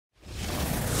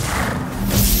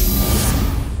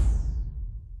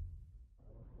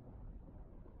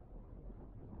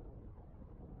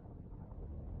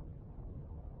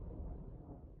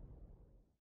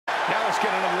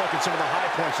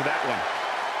challenge to that one.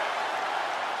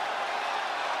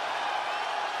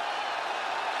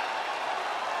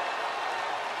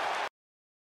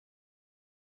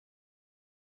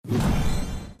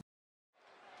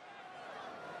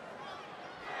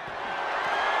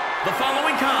 The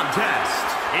following contest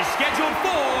is scheduled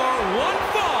for one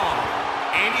fall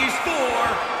and is for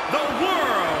the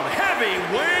World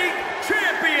Heavyweight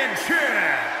Championship.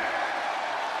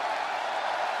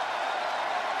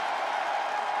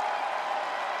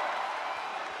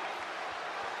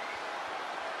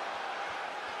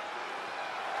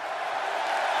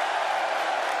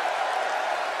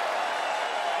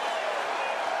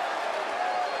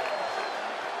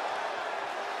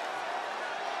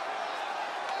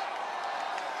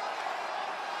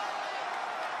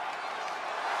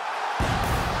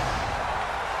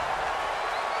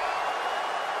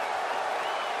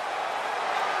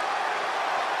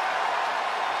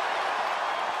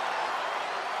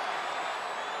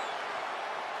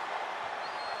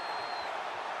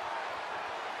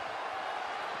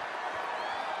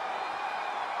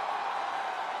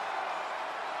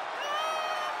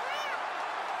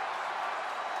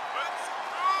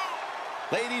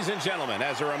 Ladies and gentlemen,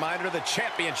 as a reminder, the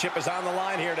championship is on the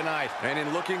line here tonight. And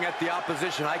in looking at the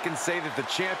opposition, I can say that the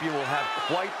champion will have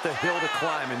quite the hill to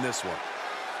climb in this one.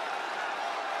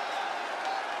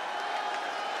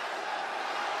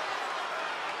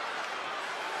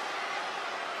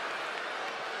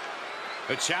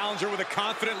 The challenger with a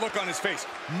confident look on his face,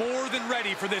 more than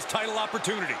ready for this title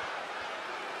opportunity.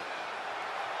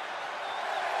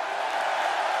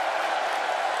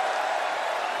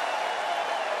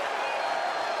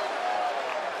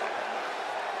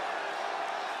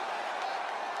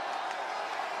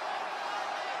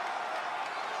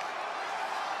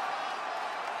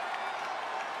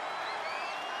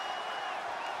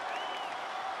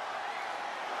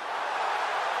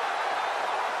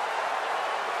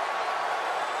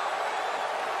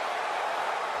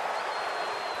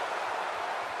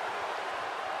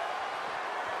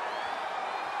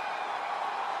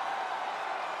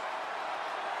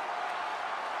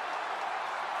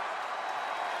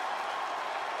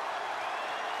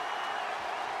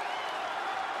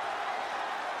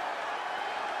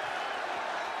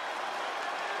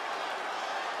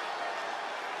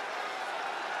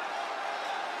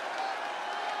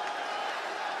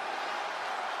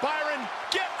 Byron,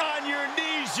 get on your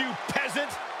knees, you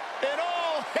peasant, and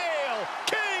all hail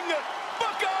King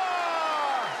Booker!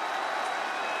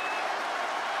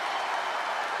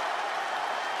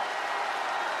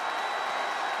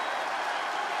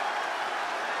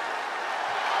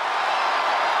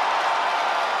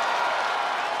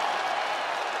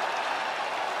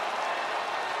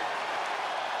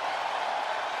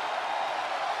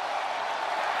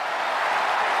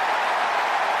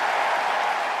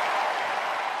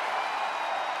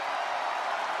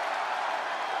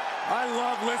 I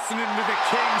love listening to the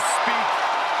King speak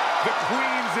the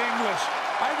Queen's English.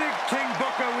 I think King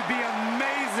Booker would be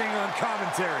amazing on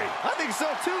commentary. I think so,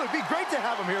 too. It'd be great to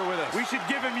have him here with us. We should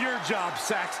give him your job,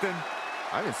 Saxton.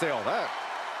 I didn't say all that.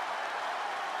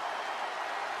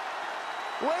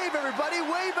 Wave, everybody.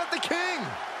 Wave at the King.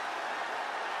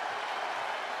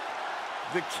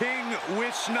 The King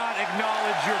wish not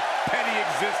acknowledge your petty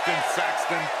existence,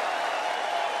 Saxton.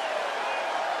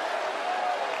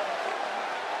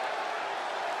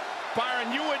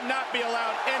 Byron, you would not be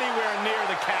allowed anywhere near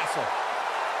the castle.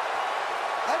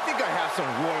 I think I have some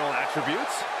royal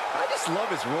attributes. I just love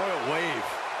his royal wave.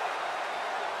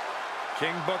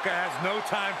 King Booker has no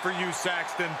time for you,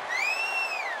 Saxton.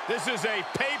 This is a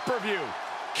pay-per-view.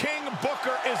 King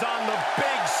Booker is on the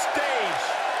big stage.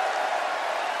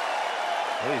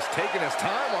 Well, he's taking his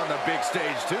time on the big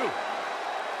stage, too.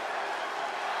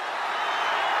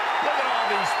 Look at all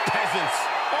these peasants.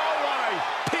 All want a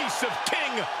piece of King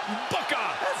Booker.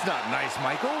 That's not nice,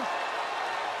 Michael.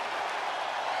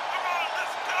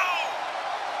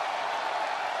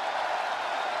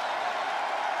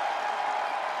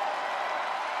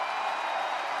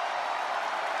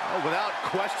 Oh, without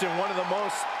question, one of the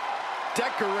most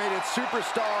decorated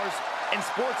superstars in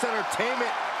sports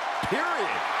entertainment,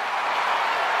 period.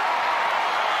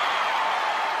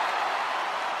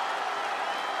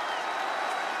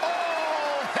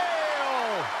 All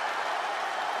hail!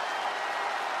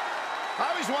 I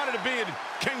always wanted to be in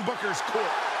King Booker's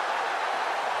court.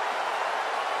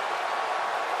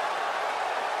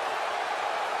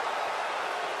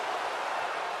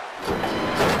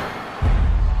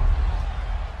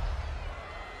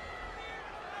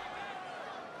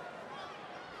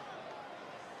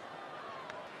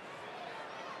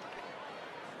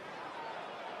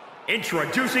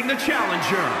 Introducing the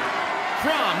challenger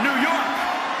from New York,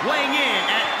 weighing in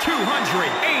at 288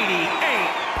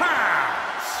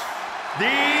 pounds, the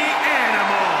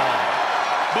Animal,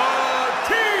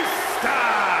 Batista.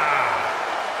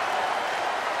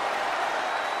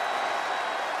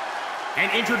 And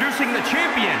introducing the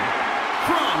champion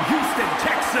from Houston,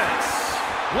 Texas,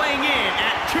 weighing in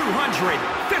at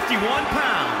 251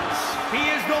 pounds, he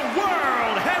is the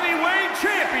World Heavyweight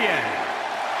Champion,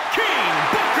 King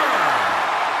Booker.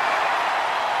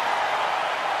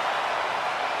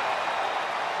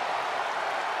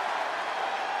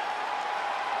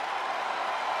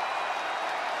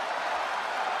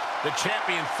 The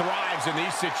champion thrives in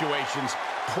these situations.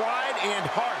 Pride and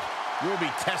heart will be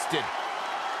tested.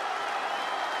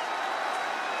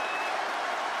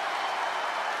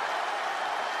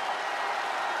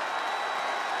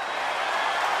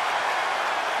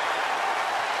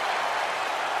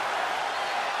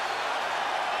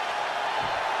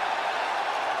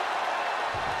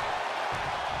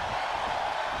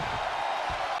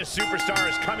 The superstar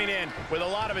is coming in with a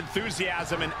lot of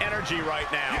enthusiasm and energy right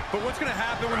now. But what's going to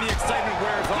happen when the excitement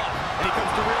wears off and he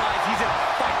comes to realize he's in a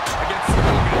fight against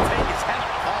someone who's going to take his head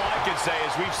off? All I can say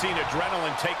is we've seen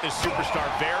adrenaline take this superstar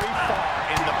very far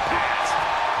in the past.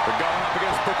 But going up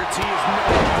against Booker T is no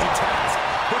easy task.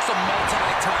 Book's a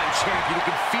multi-time champion who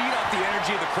can feed off the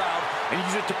energy of the crowd and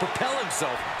use it to propel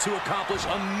himself to accomplish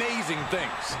amazing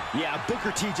things. Yeah,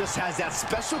 Booker T just has that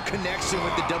special connection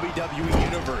with the WWE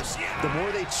Universe. The more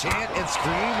they chant and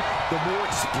scream, the more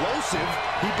explosive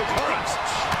he becomes.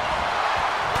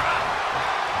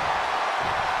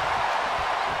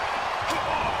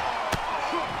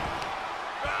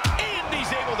 And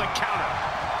he's able to counter.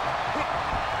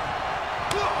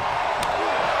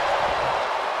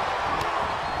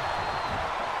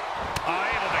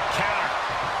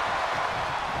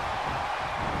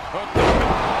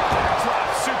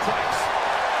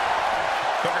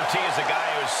 Is a guy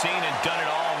who has seen and done it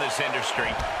all in this industry.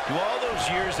 Do all those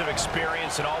years of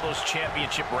experience and all those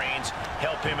championship reigns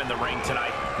help him in the ring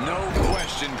tonight? No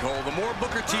question, Cole. The more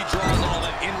Booker T draws on all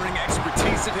that in-ring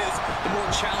expertise of his, the more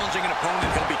challenging an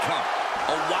opponent he'll become.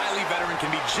 A wily veteran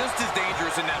can be just as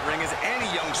dangerous in that ring as any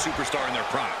young superstar in their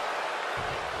prime.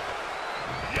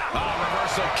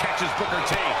 Reversal catches Booker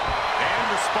T and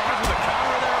responds with a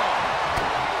counter of their own.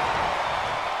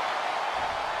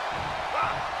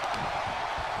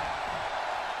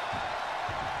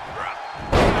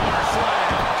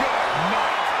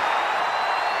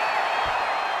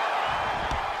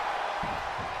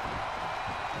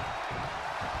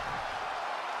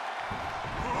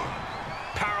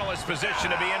 Position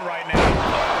to be in right now.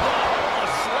 A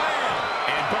slam.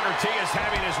 And Booker T is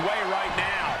having his way right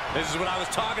now. This is what I was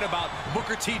talking about.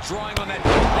 Booker T drawing on that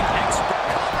expert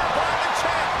cover by the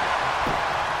champ.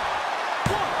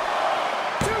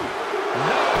 1, 2.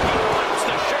 No, he pops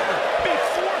the shoulder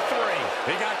before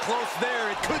 3. He got close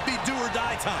there. It could be do or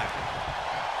die time.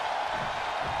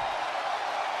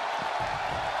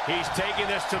 He's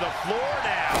taking this to the floor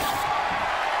now.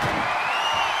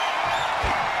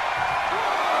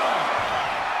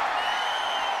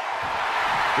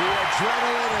 The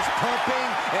adrenaline is pumping,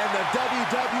 and the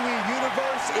WWE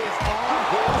Universe is on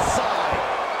his side.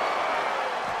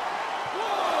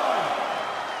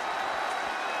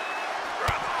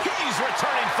 He's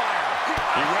returning fire.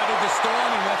 He weathered the storm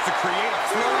and wants to create a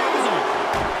flurry of his own.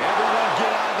 Everyone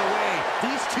get out of the way.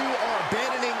 These two are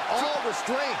abandoning all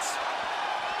restraints.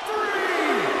 3.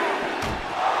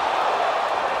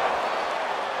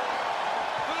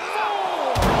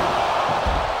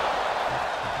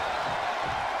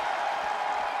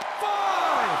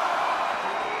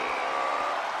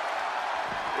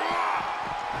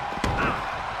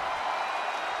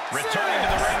 Returning to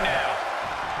the ring now.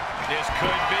 This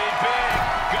could be big.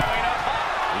 Going up high.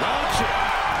 Launching.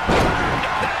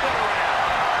 That one around.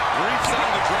 Brief sign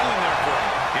of adrenaline there for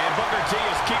him. And Booker T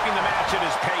is keeping the match at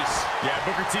his pace. Yeah,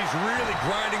 Booker T's really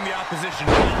grinding the opposition.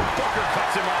 Booker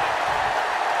cuts him off.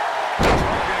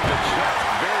 Targeting the chest.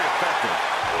 Very effective.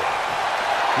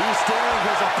 He's staring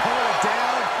his opponent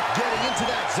down, getting into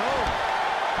that zone.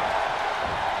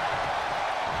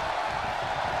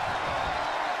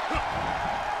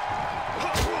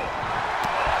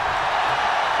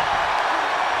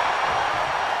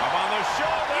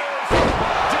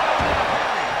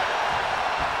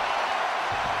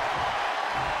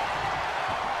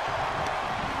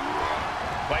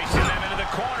 Placing them into the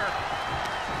corner.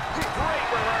 Great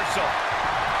reversal.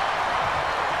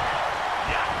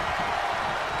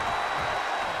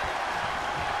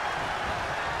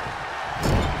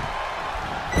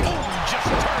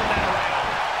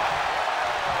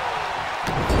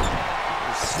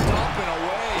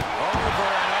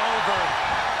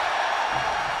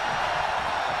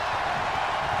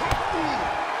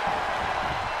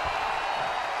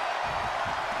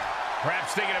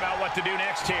 Perhaps thinking about what to do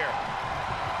next here.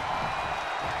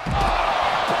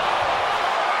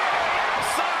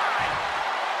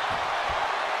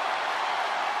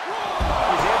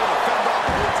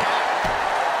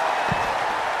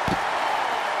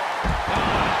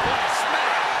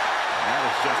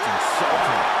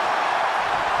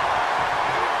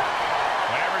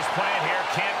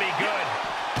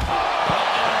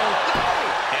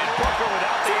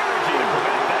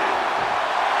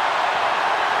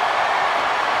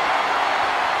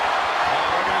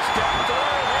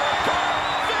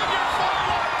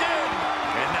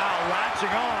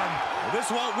 This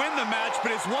won't win the match,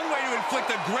 but it's one way to inflict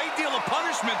a great deal of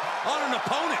punishment on an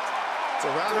opponent. It's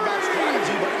a roundabout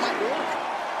strategy, but it might work.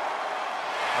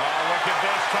 Oh, look at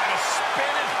this, trying to spin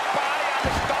his body on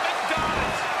his stomach.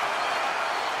 Does.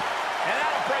 And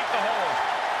that'll break the hold.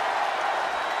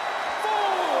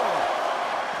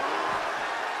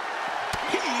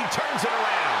 4. He turns it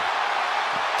around.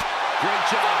 Great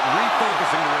job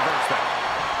refocusing to reverse that.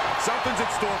 Something's in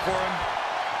store for him.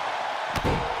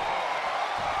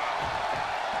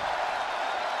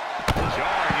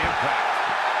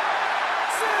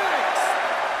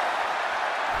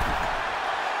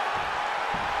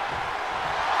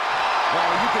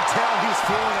 Tell he's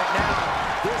feeling it now.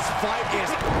 This fight is...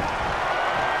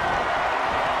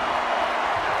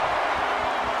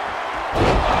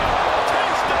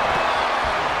 Batista!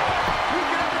 We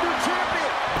got the new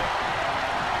champion!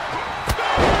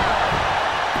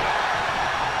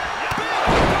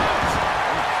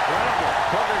 Incredible.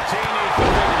 Booker T needs to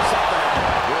figure something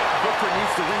out. Booker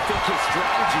needs to rethink his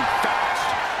strategy fast.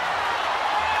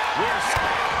 We're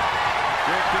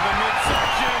straight to the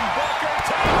midsection. Booker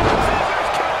T!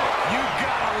 You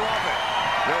gotta love it.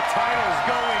 The title's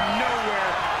going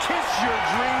nowhere. Kiss your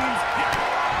dreams.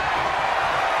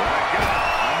 My God,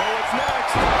 I know what's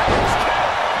next.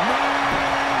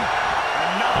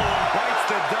 Another one bites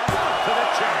the dust to the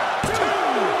champ. 2,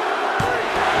 3.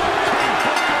 King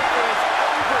Booker is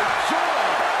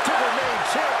overjoyed to remain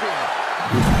champion.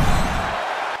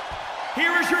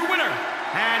 Here is your winner,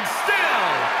 and still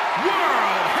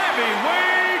World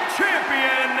Heavyweight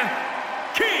Champion,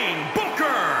 King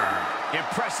Booker.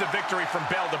 Impressive victory from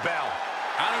bell to bell.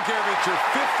 I don't care if it's your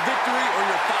 5th victory or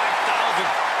your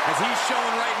 5,000th. As he's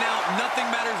showing right now,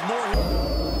 nothing matters more.